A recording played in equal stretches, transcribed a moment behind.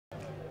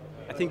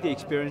I think the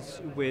experience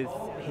with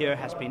here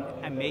has been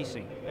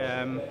amazing.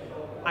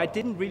 I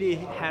didn't really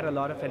had a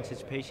lot of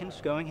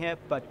anticipations going here,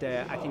 but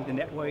I think the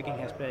networking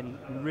has been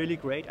really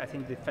great. I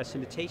think the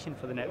facilitation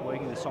for the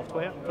networking, the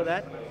software for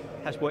that,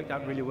 has worked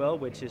out really well,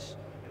 which is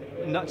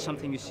not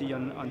something you see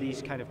on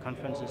these kind of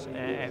conferences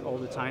all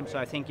the time. So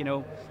I think,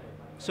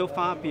 so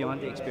far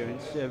beyond the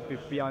experience,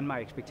 beyond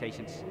my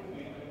expectations.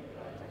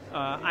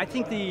 I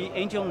think the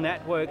angel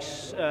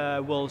networks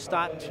will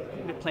start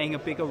playing a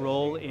bigger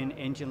role in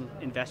angel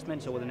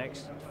investments over the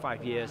next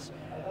 5 years.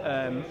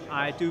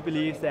 I do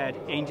believe that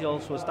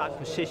angels will start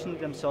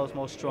positioning themselves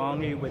more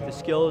strongly with the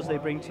skills they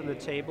bring to the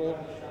table.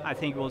 I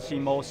think we'll see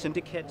more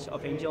syndicates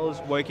of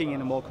angels working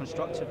in a more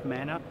constructive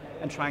manner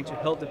and trying to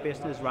help the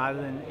business rather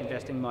than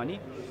investing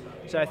money.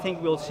 So I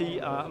think we'll see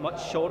a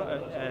much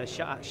shorter,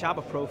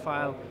 sharper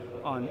profile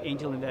on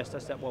angel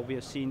investors than what we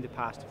have seen the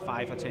past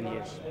 5 or 10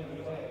 years.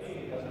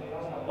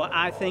 Well,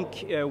 I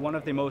think one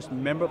of the most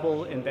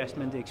memorable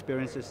investment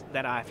experiences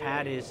that I've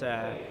had is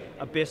a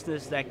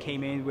business that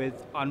came in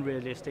with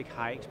unrealistic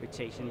high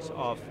expectations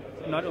of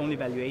not only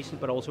valuation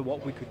but also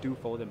what we could do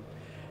for them.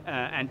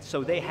 And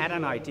so they had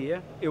an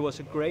idea. It was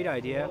a great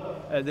idea.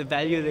 The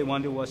value they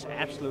wanted was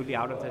absolutely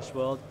out of this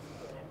world.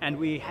 And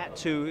we had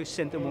to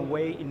send them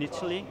away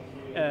initially,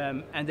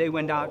 and they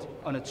went out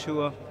on a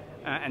tour,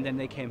 and then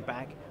they came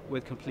back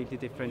with completely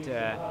different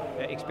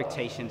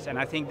expectations. And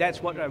I think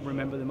that's what I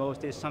remember the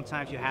most, is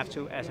sometimes you have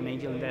to, as an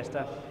angel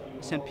investor,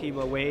 send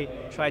people away,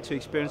 try to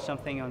experience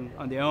something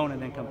on their own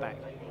and then come back.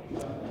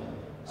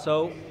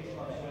 So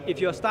if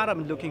you're a startup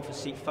and looking for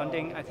seed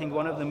funding, I think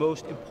one of the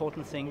most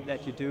important things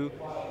that you do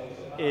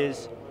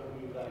is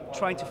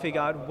trying to figure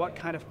out what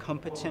kind of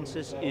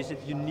competences is it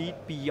you need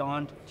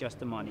beyond just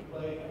the money,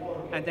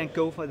 and then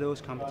go for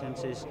those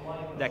competences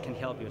that can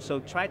help you. So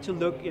try to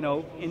look,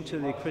 into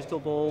the crystal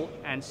ball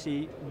and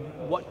see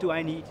what do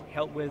I need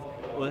help with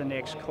over the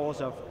next course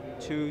of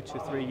 2 to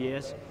 3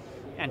 years,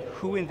 and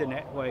who in the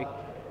network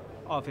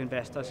of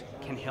investors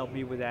can help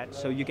me with that.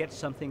 So you get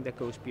something that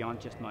goes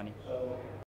beyond just money.